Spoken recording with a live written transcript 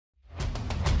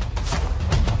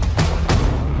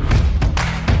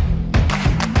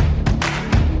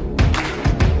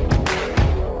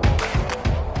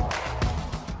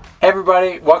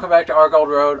everybody, welcome back to Our Gold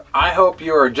Road. I hope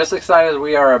you are just as excited as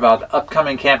we are about the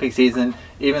upcoming camping season,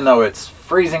 even though it's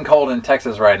freezing cold in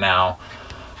Texas right now.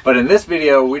 But in this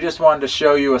video, we just wanted to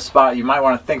show you a spot you might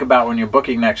want to think about when you're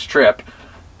booking next trip.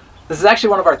 This is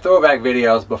actually one of our throwback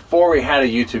videos before we had a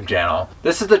YouTube channel.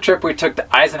 This is the trip we took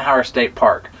to Eisenhower State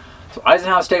Park. So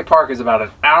Eisenhower State Park is about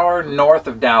an hour north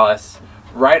of Dallas,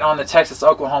 right on the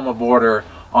Texas-Oklahoma border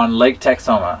on Lake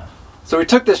Texoma. So we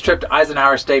took this trip to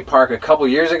Eisenhower State Park a couple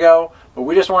years ago, but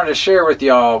we just wanted to share with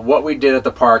y'all what we did at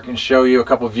the park and show you a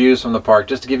couple views from the park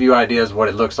just to give you ideas of what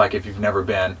it looks like if you've never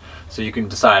been, so you can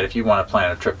decide if you want to plan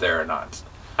a trip there or not.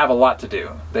 They have a lot to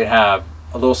do. They have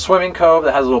a little swimming cove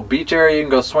that has a little beach area you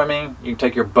can go swimming. You can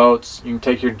take your boats, you can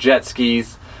take your jet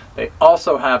skis. They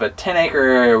also have a 10-acre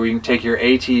area where you can take your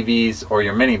ATVs or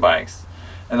your mini bikes.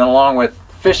 And then along with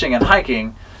fishing and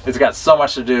hiking, it's got so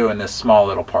much to do in this small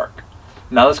little park.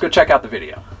 Now let's go check out the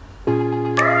video.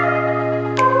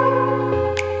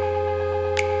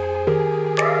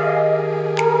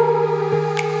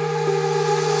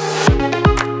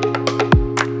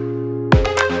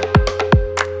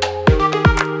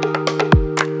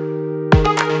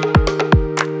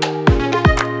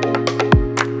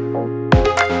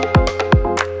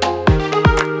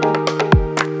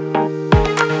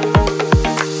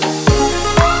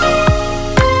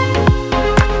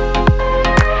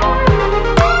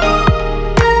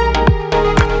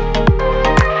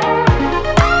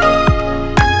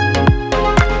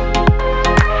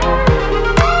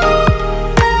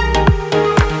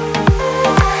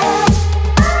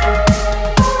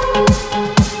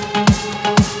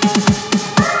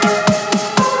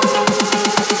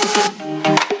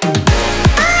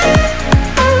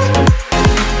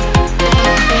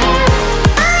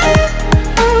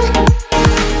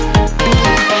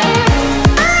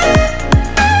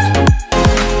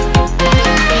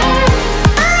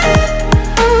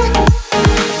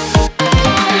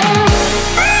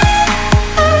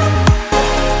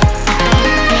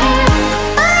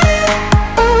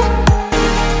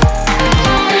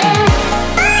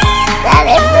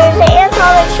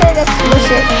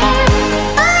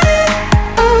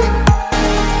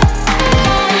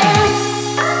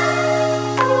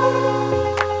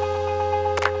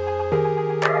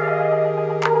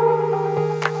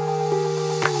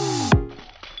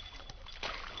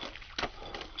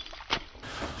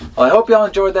 Well, I hope y'all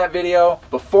enjoyed that video.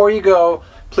 Before you go,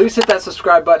 please hit that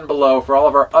subscribe button below for all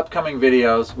of our upcoming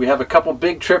videos. We have a couple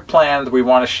big trip plans we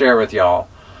want to share with y'all.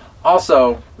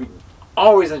 Also, we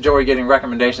always enjoy getting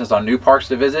recommendations on new parks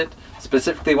to visit,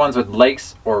 specifically ones with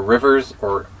lakes or rivers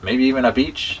or maybe even a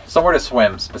beach, somewhere to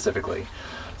swim specifically.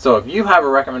 So if you have a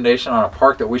recommendation on a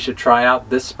park that we should try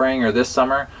out this spring or this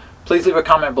summer, please leave a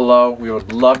comment below. We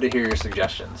would love to hear your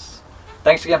suggestions.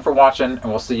 Thanks again for watching, and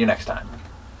we'll see you next time.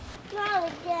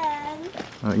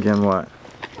 Again what?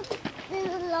 This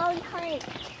is a long hike.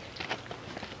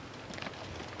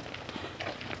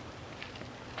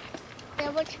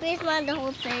 Yeah, which means mine the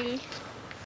whole thing.